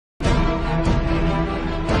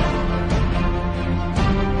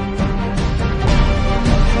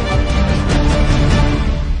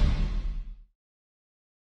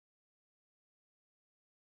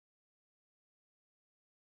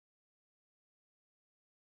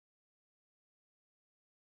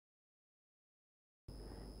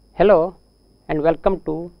Hello and welcome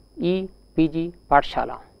to EPG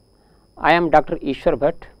Pathshala. I am Dr. Ishwar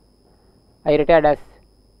Bhatt. I retired as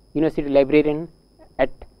University Librarian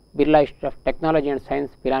at Birla Institute of Technology and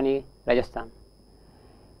Science, Pilani, Rajasthan.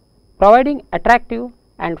 Providing attractive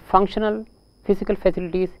and functional physical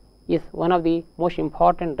facilities is one of the most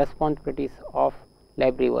important responsibilities of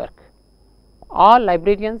library work. All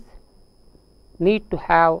librarians need to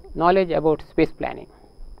have knowledge about space planning.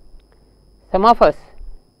 Some of us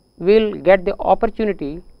will get the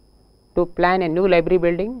opportunity to plan a new library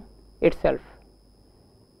building itself.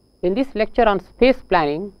 In this lecture on space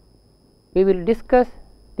planning, we will discuss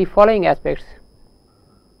the following aspects,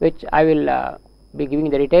 which I will be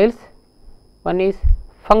giving the details. One is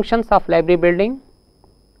functions of library building,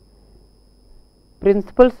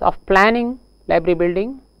 principles of planning library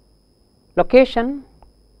building, location,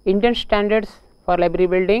 Indian standards for library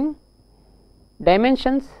building,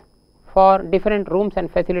 dimensions for different rooms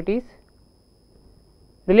and facilities,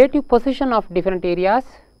 relative position of different areas,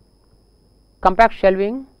 compact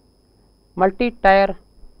shelving, multi-tier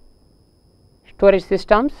storage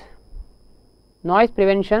systems, noise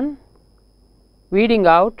prevention, weeding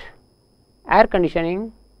out, air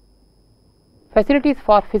conditioning, facilities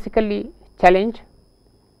for physically challenged,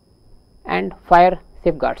 and fire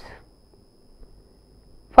safeguards.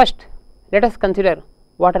 First, let us consider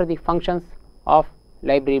what are the functions of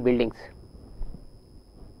library buildings.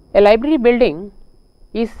 A library building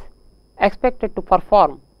is expected to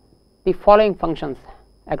perform the following functions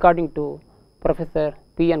according to Professor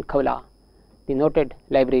P. N. Kaula, the noted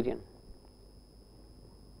librarian.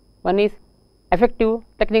 One is effective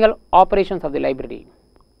technical operations of the library.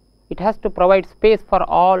 It has to provide space for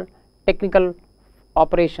all technical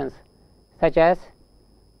operations such as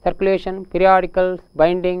circulation, periodicals,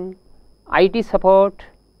 binding, IT support,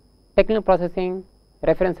 technical processing,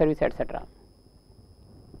 reference service, etc.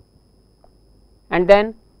 And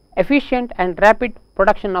then efficient and rapid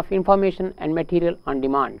production of information and material on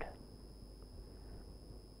demand.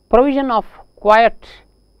 Provision of quiet,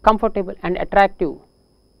 comfortable and attractive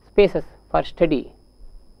spaces for study.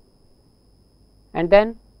 And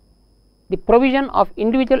then the provision of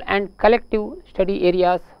individual and collective study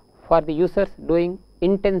areas for the users doing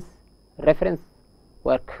intense reference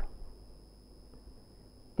work.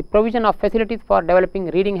 The provision of facilities for developing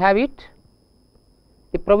reading habit,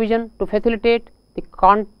 the provision to facilitate the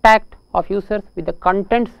contact of users with the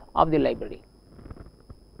contents of the library,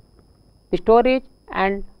 the storage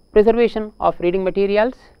and preservation of reading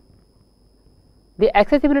materials, the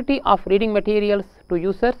accessibility of reading materials to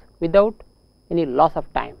users without any loss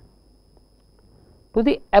of time. To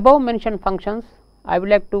the above mentioned functions, I would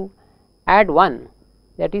like to add one,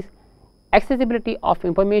 that is accessibility of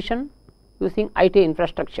information using IT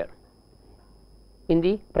infrastructure in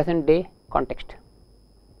the present day context.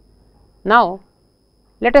 Now,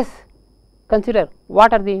 let us consider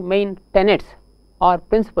what are the main tenets or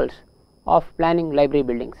principles of planning library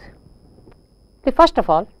buildings. The first of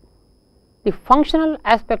all, the functional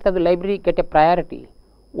aspects of the library get a priority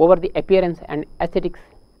over the appearance and aesthetics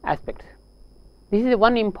aspects. This is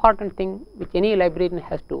one important thing which any librarian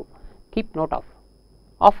has to keep note of.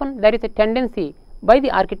 Often there is a tendency by the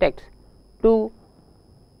architects to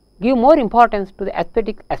give more importance to the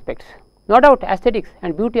aesthetic aspects. No doubt aesthetics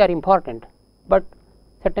and beauty are important, but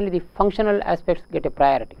certainly the functional aspects get a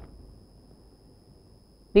priority.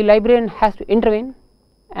 The librarian has to intervene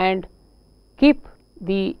and keep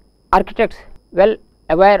the architects well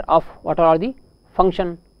aware of what are the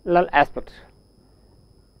functional aspects.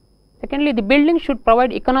 Secondly, the building should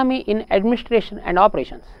provide economy in administration and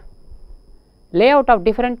operations. Layout of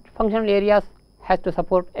different functional areas has to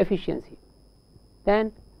support efficiency.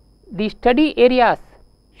 Then the study areas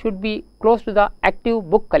should be close to the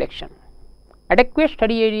active book collection. Adequate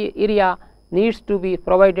study area needs to be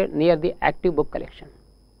provided near the active book collection.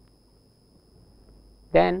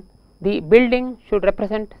 Then the building should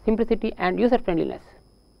represent simplicity and user friendliness.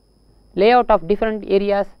 Layout of different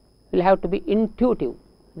areas will have to be intuitive.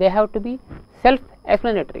 They have to be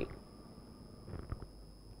self-explanatory.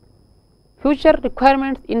 Future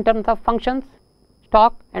requirements in terms of functions,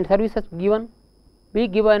 stock and services be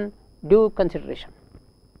given due consideration.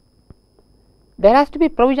 There has to be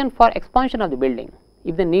provision for expansion of the building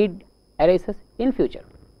if the need arises in future.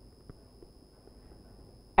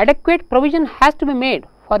 Adequate provision has to be made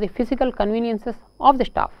for the physical conveniences of the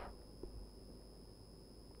staff.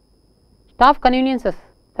 Staff conveniences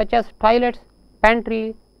such as toilets,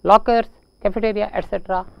 pantry, lockers, cafeteria,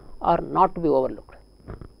 etc. are not to be overlooked.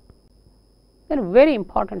 Then a very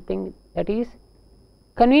important thing, that is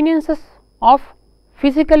conveniences of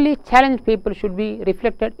physically challenged people should be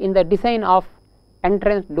reflected in the design of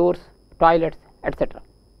entrance doors, toilets, etc.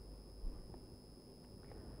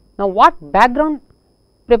 Now, what background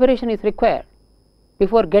preparation is required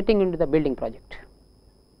before getting into the building project?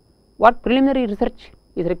 What preliminary research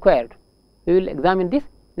is required? We will examine this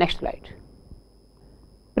next slide.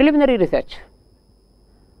 Preliminary research.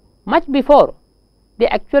 Much before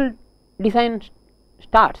the actual design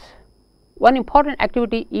starts, one important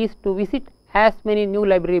activity is to visit as many new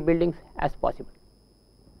library buildings as possible,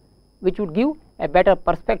 which would give a better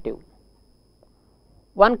perspective.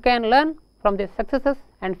 One can learn from the successes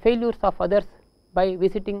and failures of others by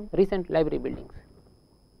visiting recent library buildings.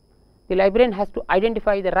 The librarian has to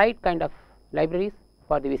identify the right kind of libraries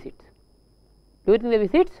for the visits. During the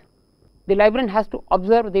visits, the librarian has to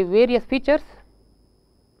observe the various features,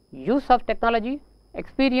 use of technology,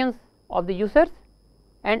 experience of the users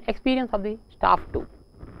and experience of the staff too.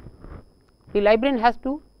 The librarian has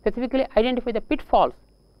to specifically identify the pitfalls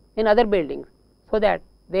in other buildings so that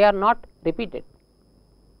they are not repeated.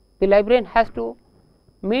 The librarian has to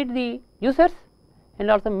meet the users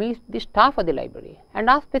and also meet the staff of the library and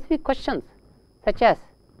ask specific questions, such as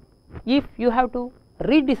if you have to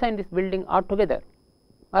redesign this building altogether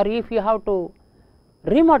or if you have to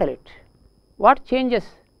remodel it, what changes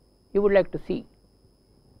you would like to see.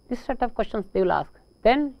 This set of questions they will ask.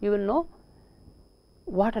 Then you will know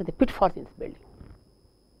what are the pitfalls in this building.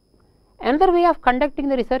 Another way of conducting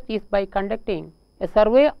the research is by conducting a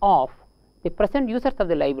survey of the present users of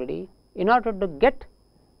the library in order to get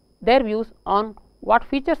their views on what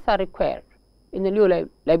features are required in the new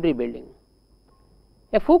library building.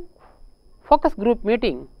 A focus group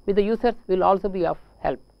meeting with the users will also be of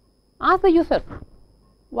help. Ask the users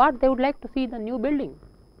what they would like to see in the new building.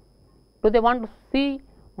 Do they want to see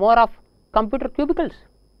more of computer cubicles?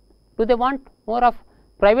 Do they want more of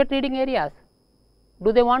private reading areas?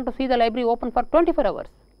 Do they want to see the library open for 24 hours?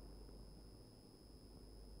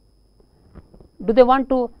 Do they want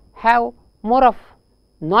to have more of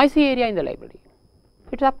noisy area in the library?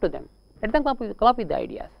 It is up to them. Let them come up with the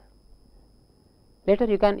ideas. Later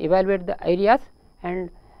you can evaluate the ideas and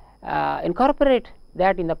incorporate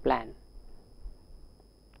that in the plan.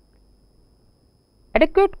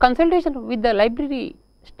 Adequate consultation with the library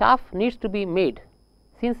staff needs to be made,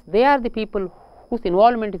 since they are the people whose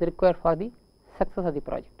involvement is required for the success of the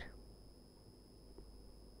project.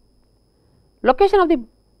 Location of the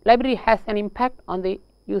library has an impact on the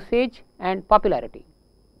usage and popularity.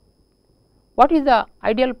 What is the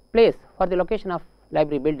ideal place for the location of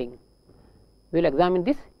library building? We will examine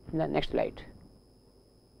this in the next slide.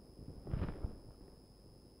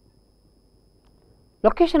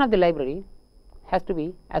 Location of the library has to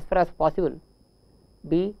be, as far as possible,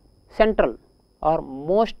 be central or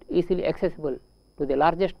most easily accessible to the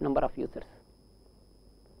largest number of users.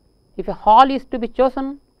 If a hall is to be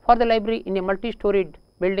chosen for the library in a multi-storied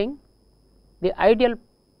building, the ideal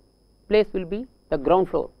place will be the ground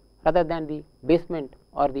floor rather than the basement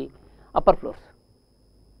or the upper floors.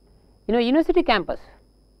 In a university campus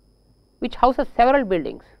which houses several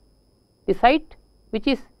buildings, the site which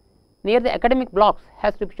is near the academic blocks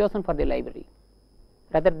has to be chosen for the library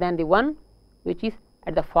rather than the one which is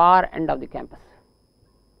at the far end of the campus.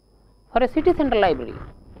 For a city center library,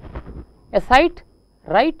 a site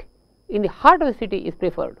right in the heart of the city is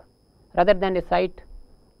preferred rather than a site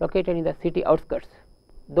located in the city outskirts,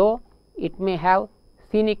 though it may have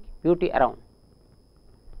scenic beauty around.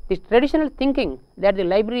 This traditional thinking that the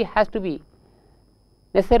library has to be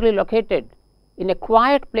necessarily located in a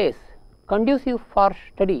quiet place conducive for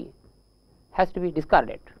study has to be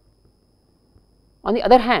discarded. On the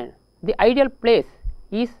other hand, the ideal place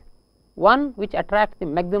is one which attracts the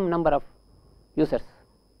maximum number of users.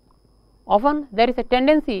 Often there is a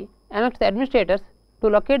tendency amongst the administrators to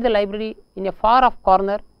locate the library in a far off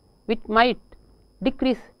corner which might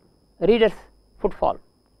decrease readers' footfall.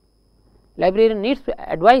 Librarian needs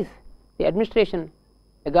to advise the administration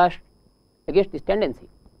against this tendency.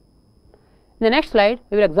 In the next slide,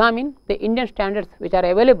 we will examine the Indian standards which are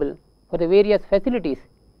available for the various facilities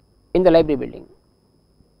in the library building.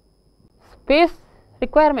 Space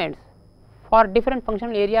requirements for different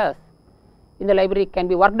functional areas in the library can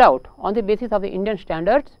be worked out on the basis of the Indian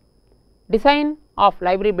standards, design of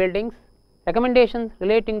library buildings, recommendations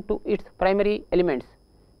relating to its primary elements,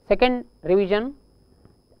 second revision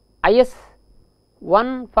IS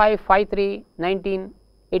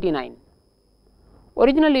 1553/1989.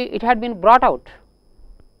 Originally it had been brought out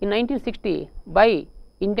in 1960 by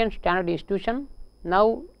Indian Standard Institution.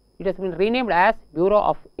 Now it has been renamed as Bureau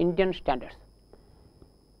of Indian Standards,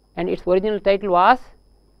 and its original title was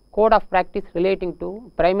Code of Practice relating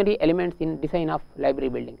to primary elements in design of library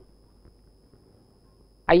building.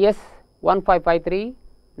 IS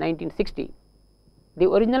 1553/1960. The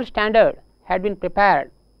original standard had been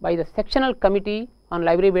prepared by the Sectional Committee on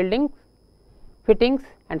Library Buildings, Fittings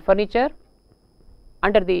and Furniture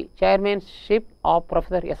under the chairmanship of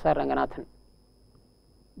Professor S.R. Ranganathan.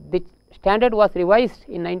 The standard was revised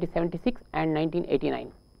in 1976 and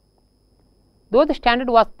 1989. Though the standard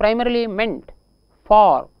was primarily meant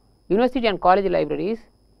for university and college libraries,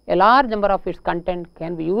 a large number of its content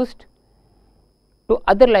can be used to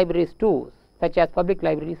other libraries too, such as public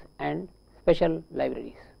libraries and special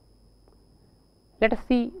libraries. Let us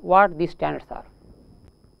see what these standards are.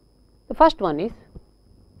 The first one is,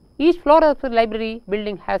 each floor of the library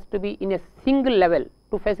building has to be in a single level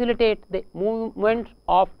to facilitate the movement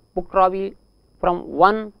of book trolley from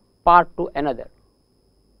one part to another.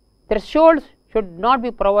 Thresholds should not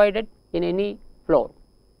be provided in any floor.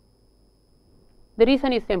 The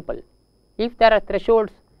reason is simple. If there are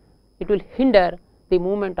thresholds, it will hinder the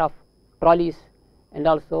movement of trolleys and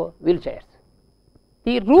also wheelchairs.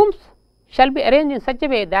 The rooms shall be arranged in such a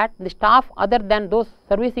way that the staff other than those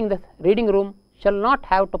servicing the reading room shall not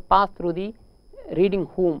have to pass through the reading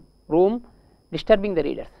room, disturbing the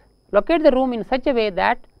readers. Locate the room in such a way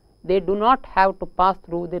that they do not have to pass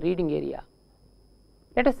through the reading area.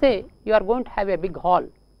 Let us say you are going to have a big hall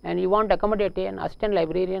and you want to accommodate an assistant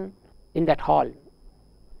librarian in that hall.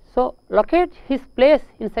 So, locate his place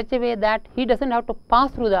in such a way that he does not have to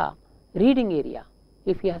pass through the reading area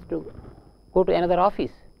if he has to go to another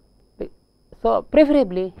office. So,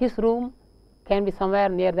 preferably his room can be somewhere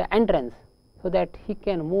near the entrance, so that he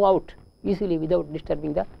can move out easily without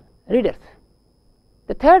disturbing the readers.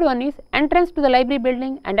 The third one is, entrance to the library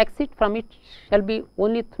building and exit from it shall be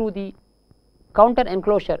only through the counter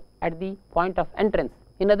enclosure at the point of entrance.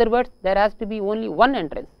 In other words, there has to be only one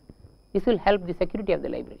entrance. This will help the security of the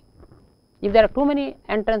library. If there are too many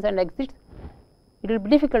entrance and exits, it will be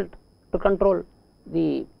difficult to control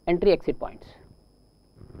the entry exit points.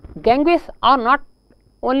 Gangways are not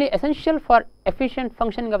only essential for efficient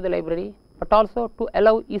functioning of the library, but also to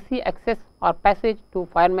allow easy access or passage to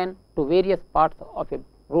firemen to various parts of a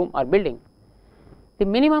room or building. The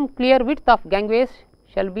minimum clear width of gangways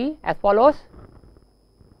shall be as follows.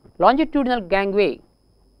 Longitudinal gangway,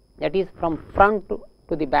 that is from front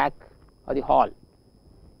to the back of the hall,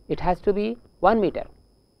 it has to be 1 meter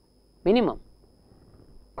minimum.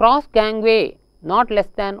 Cross gangway not less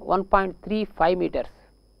than 1.35 meters,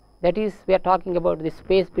 that is we are talking about the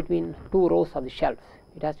space between two rows of the shelves,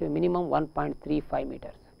 it has to be minimum 1.35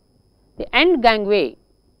 meters. The end gangway,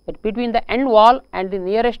 that between the end wall and the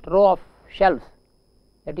nearest row of shelves,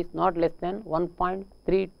 that is not less than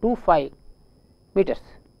 1.325 meters.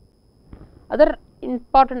 Other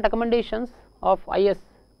important recommendations of IS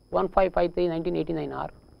 1553/1989 are,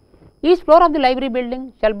 each floor of the library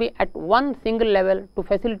building shall be at one single level to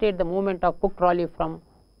facilitate the movement of book trolley from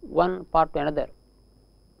one part to another.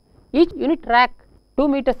 Each unit rack 2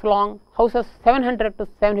 meters long houses 700 to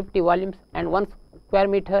 750 volumes, and 1 square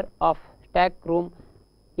meter of stack room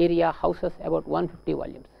area houses about 150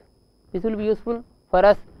 volumes. This will be useful for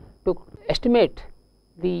us to estimate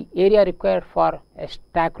the area required for a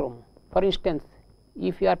stack room. For instance,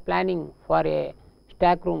 if you are planning for a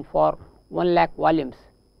stack room for 1 lakh volumes,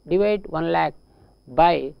 divide 1 lakh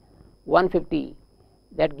by 150,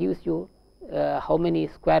 that gives you how many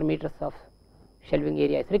square meters of shelving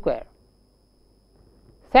area is required.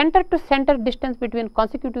 Center to center distance between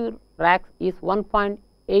consecutive racks is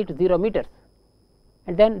 1.80 meters,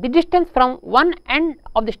 and then the distance from one end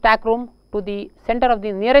of the stack room to the center of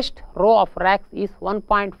the nearest row of racks is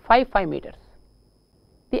 1.55 meters.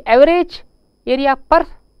 The average area per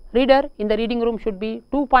reader in the reading room should be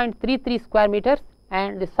 2.33 square meters,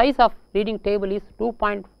 and the size of reading table is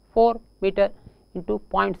 2.4 meter into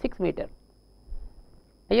 0.6 meter.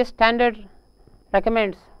 IS standard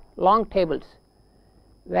recommends long tables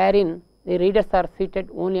wherein the readers are seated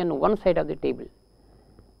only on one side of the table.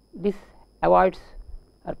 This avoids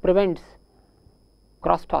or prevents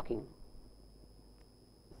cross talking.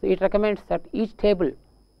 So, it recommends that each table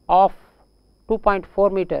of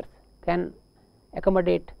 2.4 meters can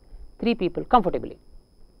accommodate 3 people comfortably.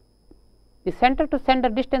 The center to center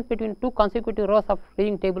distance between 2 consecutive rows of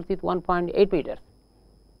reading tables is 1.8 meters.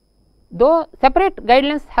 Though separate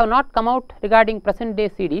guidelines have not come out regarding present day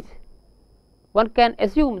CDs, one can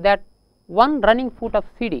assume that one running foot of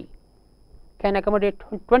CD can accommodate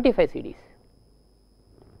 25 CDs.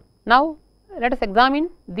 Now, let us examine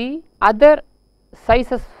the other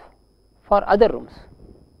sizes for other rooms.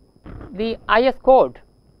 The IS code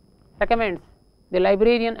recommends the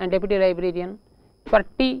librarian and deputy librarian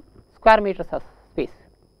 30 square meters of space,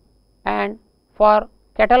 and for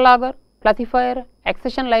cataloger classifier,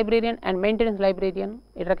 accession librarian and maintenance librarian,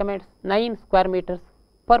 it recommends 9 square meters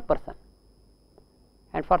per person,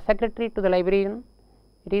 and for secretary to the librarian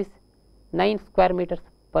it is 9 square meters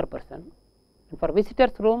per person, and for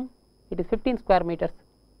visitors room it is 15 square meters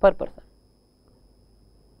per person.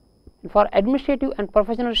 And for administrative and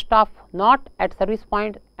professional staff not at service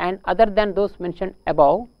point and other than those mentioned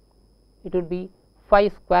above, it would be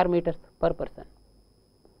 5 square meters per person.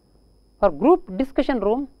 For group discussion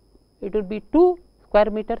room, it would be 2 square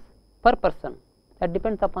meters per person. That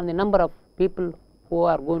depends upon the number of people who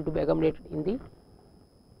are going to be accommodated in the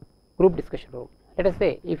group discussion room. Let us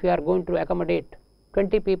say if you are going to accommodate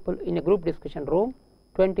 20 people in a group discussion room,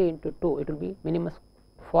 20 into 2, it will be minimum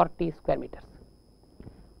 40 square meters.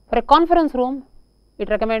 For a conference room, it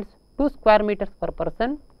recommends 2 square meters per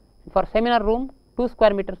person. For seminar room, 2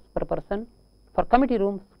 square meters per person. For committee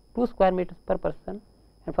rooms, 2 square meters per person,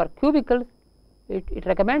 and for cubicles, it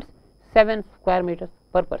recommends 7 square meters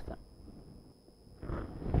per person.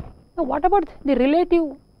 Now, what about the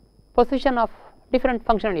relative position of different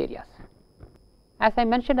functional areas? As I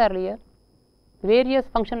mentioned earlier, various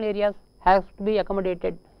functional areas have to be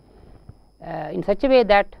accommodated in such a way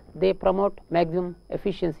that they promote maximum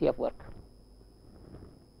efficiency of work.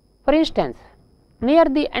 For instance, near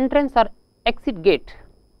the entrance or exit gate,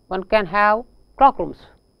 one can have clock rooms.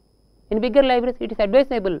 In bigger libraries, it is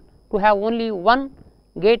advisable to have only one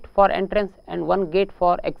gate for entrance and one gate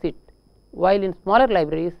for exit, while in smaller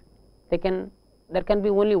libraries there can be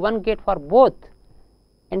only one gate for both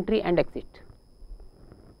entry and exit.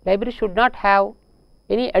 Libraries should not have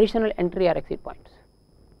any additional entry or exit points.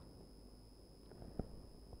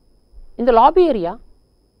 In the lobby area,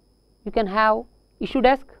 you can have issue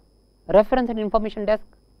desk, reference and information desk,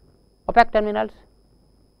 opaque terminals,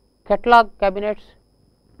 catalog cabinets,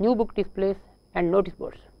 new book displays and notice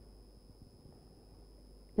boards.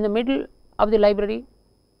 In the middle of the library,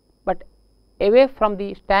 but away from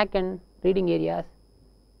the stack and reading areas,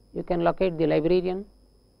 you can locate the librarian,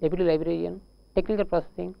 deputy librarian, technical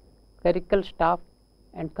processing, clerical staff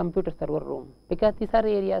and computer server room, because these are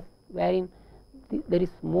the areas wherein there is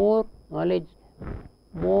more knowledge,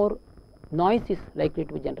 more noise is likely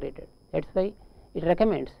to be generated. That is why it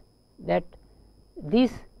recommends that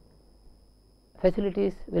these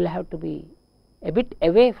facilities will have to be a bit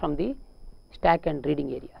away from the stack and reading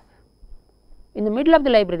areas. In the middle of the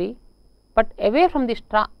library, but away from the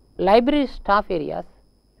library staff areas,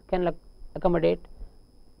 you can accommodate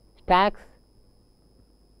stacks,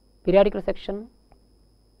 periodical section,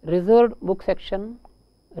 reserved book section,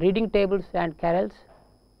 reading tables and carrels,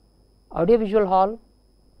 audiovisual hall,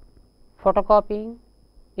 photocopying,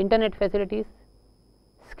 internet facilities,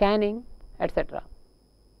 scanning, etc.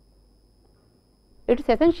 It is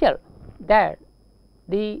essential that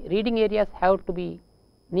the reading areas have to be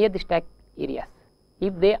near the stack areas.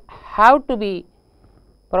 If they have to be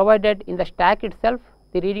provided in the stack itself,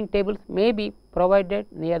 the reading tables may be provided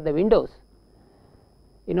near the windows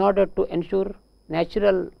in order to ensure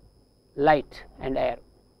natural light and air.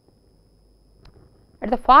 At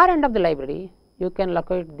the far end of the library, you can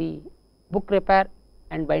locate the book repair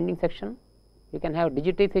and binding section. You can have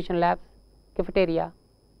digitization labs, cafeteria,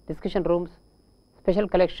 discussion rooms, special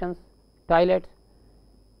collections, toilets,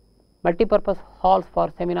 multipurpose halls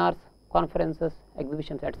for seminars, conferences,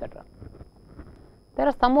 exhibitions, etc. There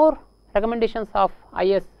are some more recommendations of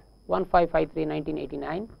IS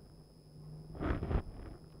 1553/1989.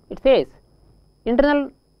 It says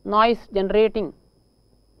internal noise generating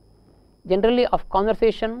generally of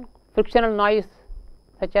conversation, frictional noise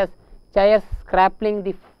such as chairs scraping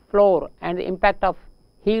the floor and the impact of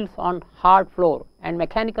heels on hard floor, and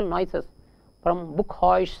mechanical noises from book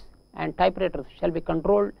hoists and typewriters shall be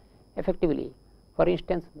controlled effectively, for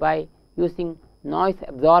instance by using noise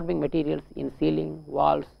absorbing materials in ceiling,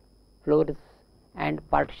 walls, floors and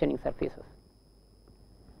partitioning surfaces.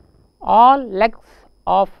 All legs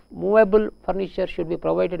of movable furniture should be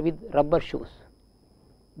provided with rubber shoes.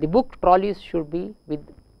 The book trolleys should be with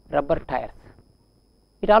rubber tires.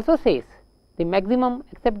 It also says the maximum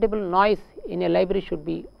acceptable noise in a library should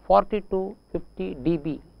be 40 to 50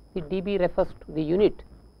 dB. The dB refers to the unit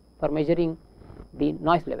for measuring the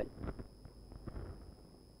noise level.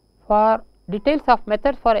 For details of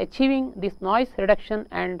methods for achieving this noise reduction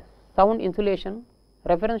and sound insulation,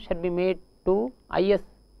 reference should be made to IS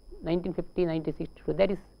 1950-1962.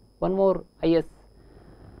 There is one more IS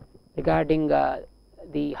regarding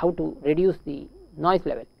the how to reduce the noise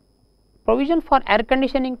level. Provision for air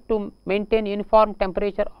conditioning to maintain uniform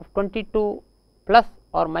temperature of 22 plus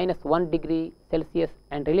or minus 1 degree Celsius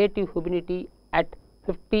and relative humidity at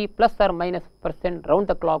 50 plus or minus % round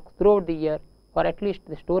the clock throughout the year for at least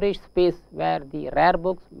the storage space where the rare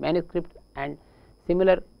books, manuscripts and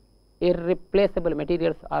similar irreplaceable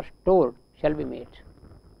materials are stored shall be made.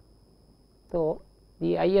 So,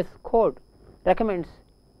 the IS code recommends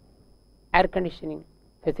air conditioning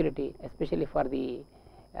facility, especially for the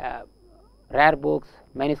rare books,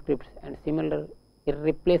 manuscripts and similar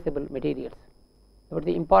irreplaceable materials. About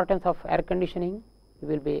the importance of air conditioning, we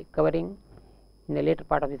will be covering in the later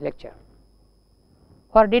part of this lecture.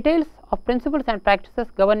 For details of principles and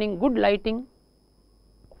practices governing good lighting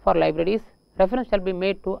for libraries, reference shall be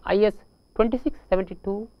made to IS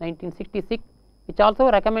 2672/1966, which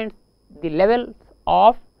also recommends the levels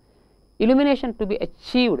of illumination to be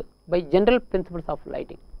achieved by general principles of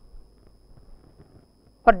lighting.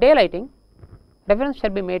 For daylighting, reference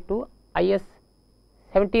shall be made to IS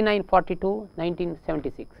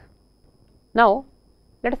 7942/1976. Now,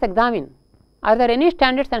 let us examine, are there any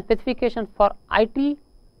standards and specifications for IT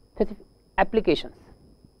applications?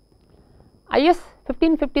 IS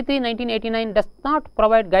 1553/1989 does not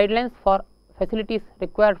provide guidelines for facilities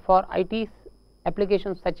required for IT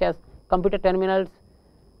applications such as computer terminals,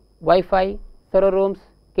 Wi-Fi, server rooms,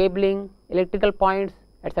 cabling, electrical points,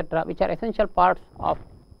 etc., which are essential parts of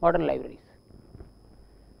modern libraries.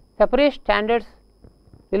 Separate standards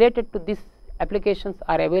related to these applications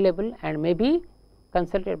are available and may be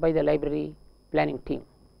consulted by the library planning team.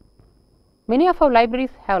 Many of our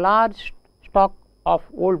libraries have large stock of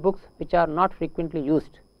old books which are not frequently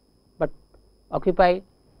used, but occupy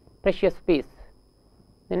precious space.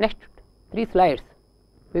 The next 3 slides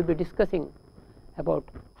we will be discussing about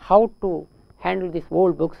how to handle these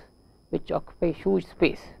old books which occupy huge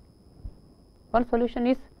space. One solution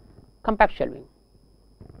is compact shelving.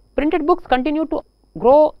 Printed books continue to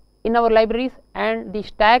grow in our libraries and the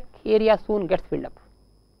stack area soon gets filled up.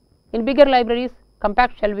 In bigger libraries,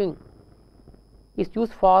 compact shelving is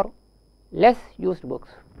used for less used books.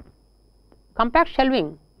 Compact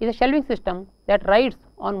shelving is a shelving system that rides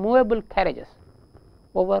on movable carriages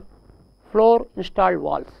over floor installed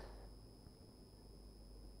walls.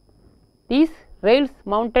 These rails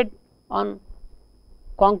mounted on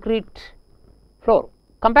concrete floor.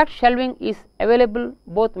 Compact shelving is available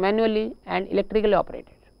both manually and electrically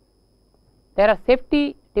operated. There are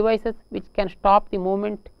safety devices which can stop the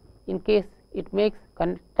movement in case it makes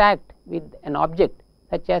contact with an object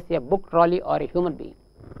such as a book trolley or a human being.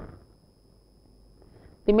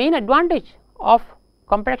 The main advantage of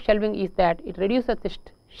compact shelving is that it reduces the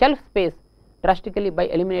shelf space drastically by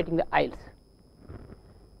eliminating the aisles.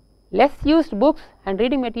 Less used books and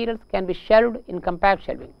reading materials can be shelved in compact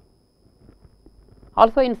shelving.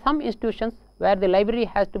 Also, in some institutions where the library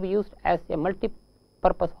has to be used as a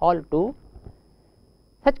multi-purpose hall too,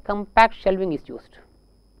 such compact shelving is used.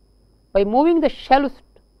 By moving the shelves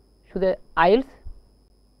to the aisles,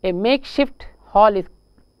 a makeshift hall is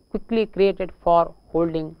quickly created for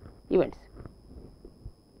holding events.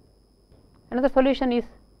 Another solution is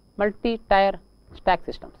multi-tier stack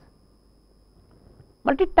systems.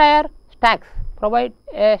 Multi-tier stacks provide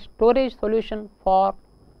a storage solution for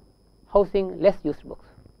housing less used books.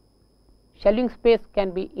 Shelving space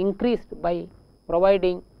can be increased by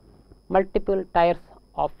providing multiple tiers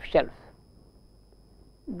of shelves.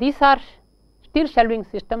 These are steel shelving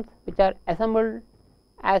systems which are assembled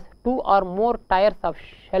as 2 or more tiers of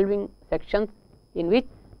shelving sections in which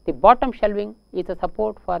the bottom shelving is a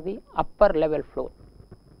support for the upper level floor.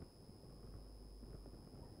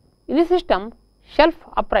 In this system, shelf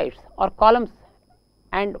uprights or columns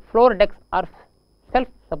and floor decks are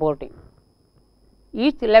self-supporting.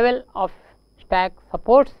 Each level of stack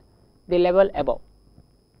supports the level above.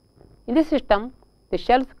 In this system, the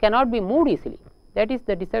shelves cannot be moved easily. That is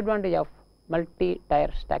the disadvantage of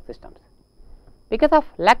multi-tier stack systems. Because of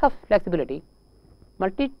lack of flexibility,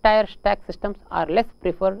 multi-tier stack systems are less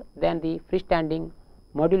preferred than the freestanding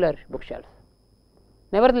modular bookshelves.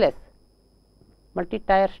 Nevertheless,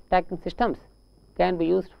 multi-tier stacking systems can be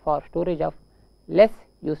used for storage of less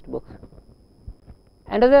used books.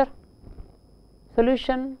 Another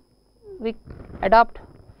solution we adopt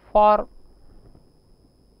for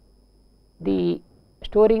the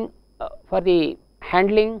storing for the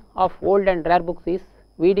handling of old and rare books is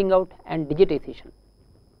weeding out and digitization.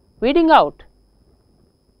 Weeding out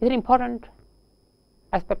is an important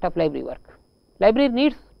aspect of library work. Library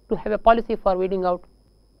needs to have a policy for weeding out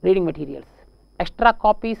reading materials. Extra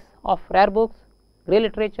copies of rare books, grey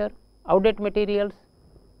literature, outdated materials,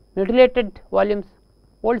 mutilated volumes,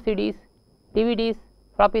 old CDs, DVDs,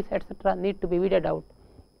 floppies, etc. need to be weeded out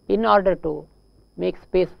in order to make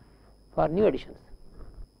space for new editions.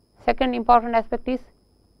 Second important aspect is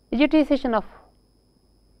digitization of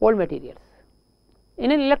old materials.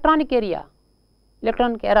 In an electronic area,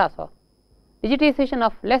 electronic era. So, digitization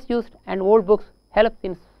of less used and old books helps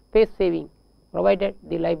in space saving, provided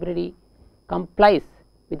the library complies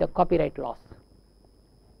with the copyright laws.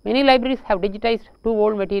 Many libraries have digitized too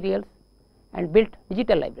old materials and built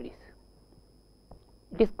digital libraries.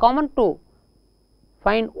 It is common to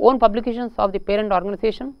find own publications of the parent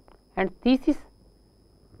organization and theses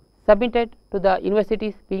submitted to the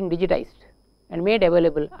universities being digitized and made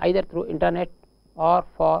available either through internet or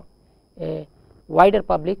for a wider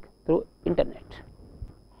public through internet.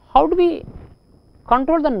 How do we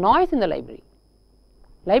control the noise in the library?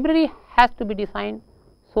 Library has to be designed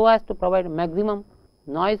so as to provide maximum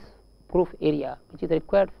noise proof area which is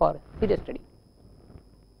required for serious study.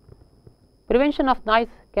 Prevention of noise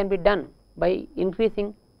can be done by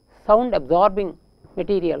increasing sound absorbing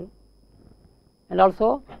material and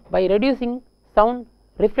also by reducing sound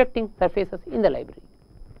reflecting surfaces in the library.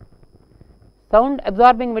 Sound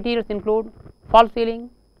absorbing materials include false ceiling,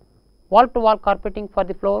 wall to wall carpeting for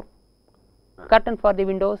the floor, curtain for the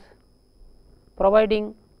windows,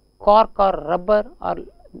 providing cork or rubber or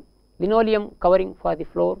linoleum covering for the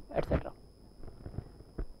floor, etc.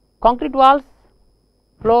 Concrete walls,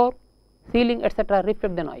 floor, ceiling, etc.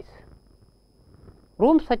 reflect the noise.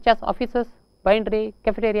 Rooms such as offices, bindery,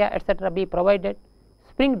 cafeteria, etc. be provided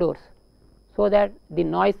spring doors so that the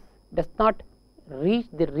noise does not reach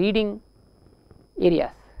the reading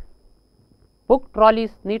areas. Book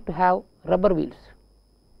trolleys need to have rubber wheels.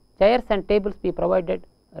 Chairs and tables be provided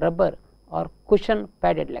rubber or cushion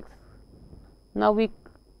padded legs. Now we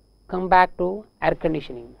come back to air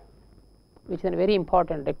conditioning, which is a very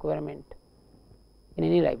important requirement in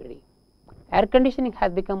any library. Air conditioning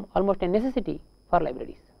has become almost a necessity for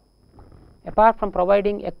libraries. Apart from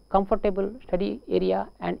providing a comfortable study area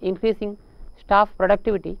and increasing staff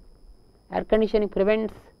productivity, air conditioning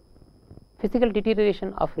prevents physical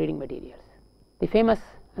deterioration of reading materials. The famous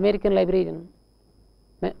American librarian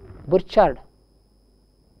Burchard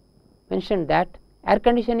mentioned that air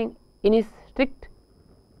conditioning in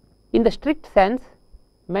the strict sense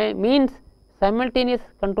means simultaneous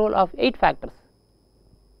control of 8 factors,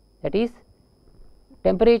 that is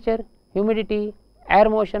temperature, humidity, air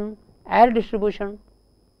motion, air distribution,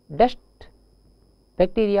 dust,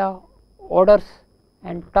 bacteria, odors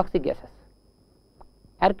and toxic gases.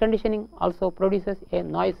 Air conditioning also produces a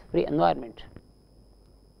noise free environment.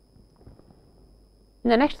 In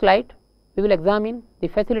the next slide, we will examine the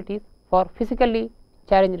facilities for physically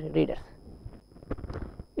challenged readers.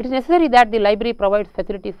 It is necessary that the library provides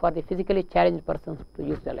facilities for the physically challenged persons to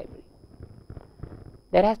use the library.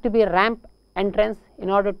 There has to be a ramp entrance in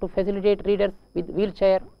order to facilitate readers with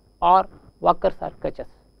wheelchair or walkers or crutches.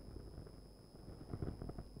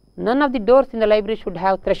 None of the doors in the library should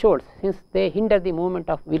have thresholds, since they hinder the movement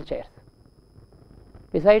of wheelchairs.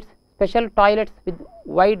 Besides, special toilets with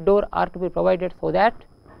wide door are to be provided so that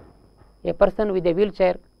a person with a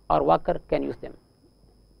wheelchair or walker can use them.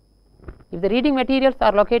 If the reading materials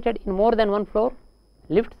are located in more than one floor,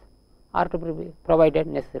 lifts are to be provided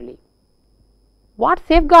necessarily. What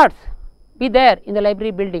safeguards be there in the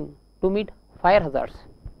library building to meet fire hazards?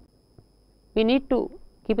 We need to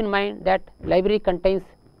keep in mind that library contains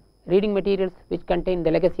reading materials which contain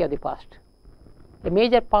the legacy of the past. A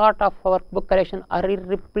major part of our book collection are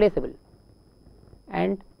irreplaceable,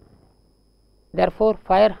 and therefore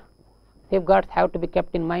fire safeguards have to be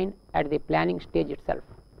kept in mind at the planning stage itself.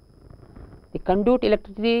 The conduit,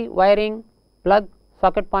 electricity wiring, plug,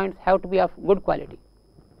 socket points have to be of good quality.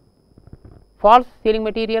 False ceiling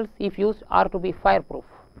materials, if used, are to be fireproof.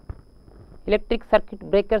 Electric circuit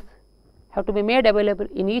breakers have to be made available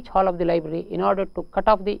in each hall of the library in order to cut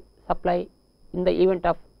off the supply in the event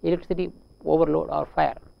of electricity overload or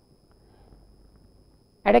fire.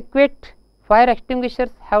 Adequate fire extinguishers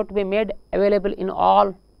have to be made available in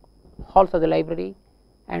all halls of the library,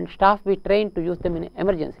 and staff be trained to use them in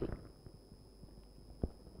emergency.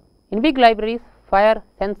 In big libraries, fire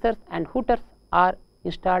sensors and hooters are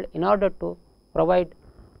installed in order to provide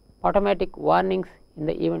automatic warnings in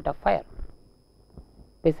the event of fire.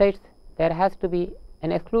 Besides, there has to be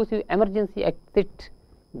an exclusive emergency exit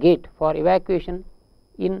gate for evacuation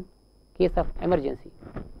in case of emergency.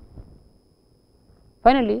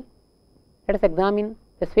 Finally, let us examine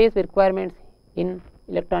the space requirements in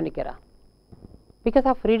electronic era. Because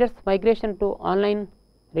of readers' migration to online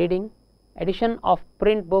reading, addition of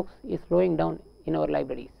print books is slowing down in our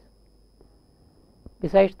libraries.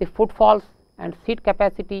 Besides, the footfalls and seat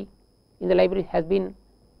capacity in the library has been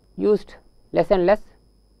used less and less.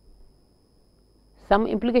 Some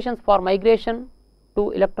implications for migration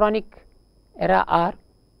to electronic era are: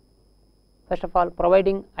 first of all,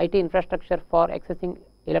 providing IT infrastructure for accessing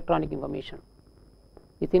electronic information.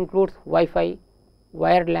 This includes Wi-Fi,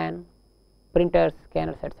 wired LAN, printers,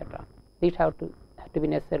 scanners, etc. These have to be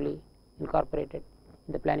necessarily incorporated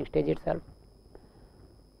in the planning stage itself.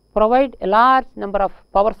 Provide a large number of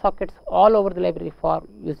power sockets all over the library for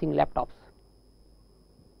using laptops.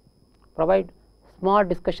 Provide small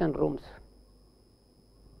discussion rooms.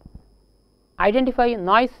 Identify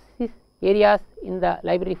noise areas in the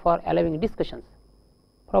library for allowing discussions.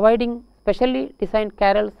 Providing specially designed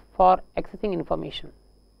carrels for accessing information.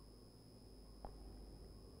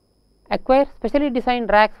 Acquire specially designed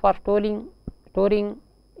racks for storing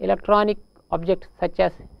electronic objects such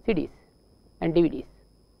as CDs and DVDs.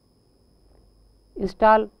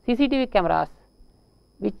 Install CCTV cameras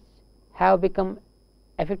which have become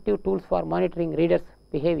effective tools for monitoring readers'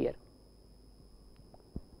 behavior.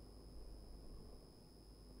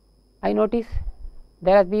 I notice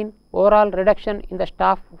there has been overall reduction in the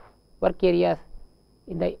staff work areas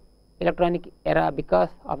in the electronic era because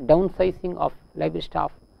of downsizing of library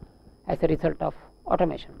staff as a result of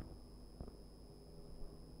automation.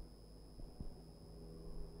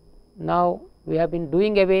 Now we have been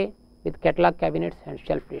doing away with catalog cabinets and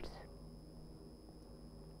shelf lids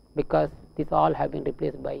because these all have been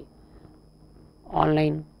replaced by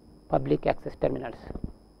online public access terminals.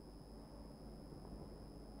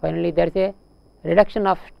 Finally, there is a reduction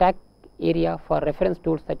of stack area for reference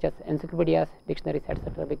tools such as encyclopedias, dictionaries,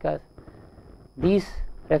 etc. because these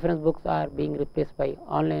reference books are being replaced by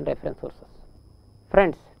online reference sources.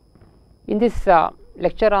 Friends, in this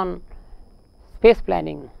lecture on space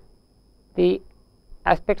planning, the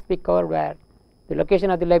aspects we covered were the location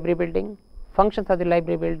of the library building, functions of the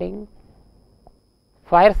library building,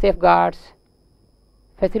 fire safeguards,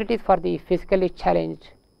 facilities for the physically challenged,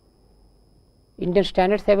 Indian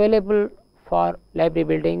standards available for library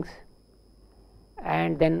buildings,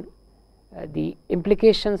 and then the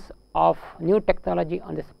implications of new technology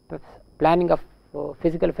on the planning of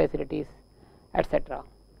physical facilities, etc.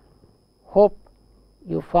 Hope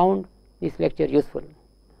you found this lecture useful.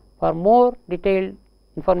 For more detailed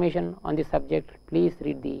information on this subject, please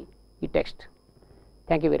read the e-text.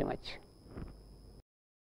 Thank you very much.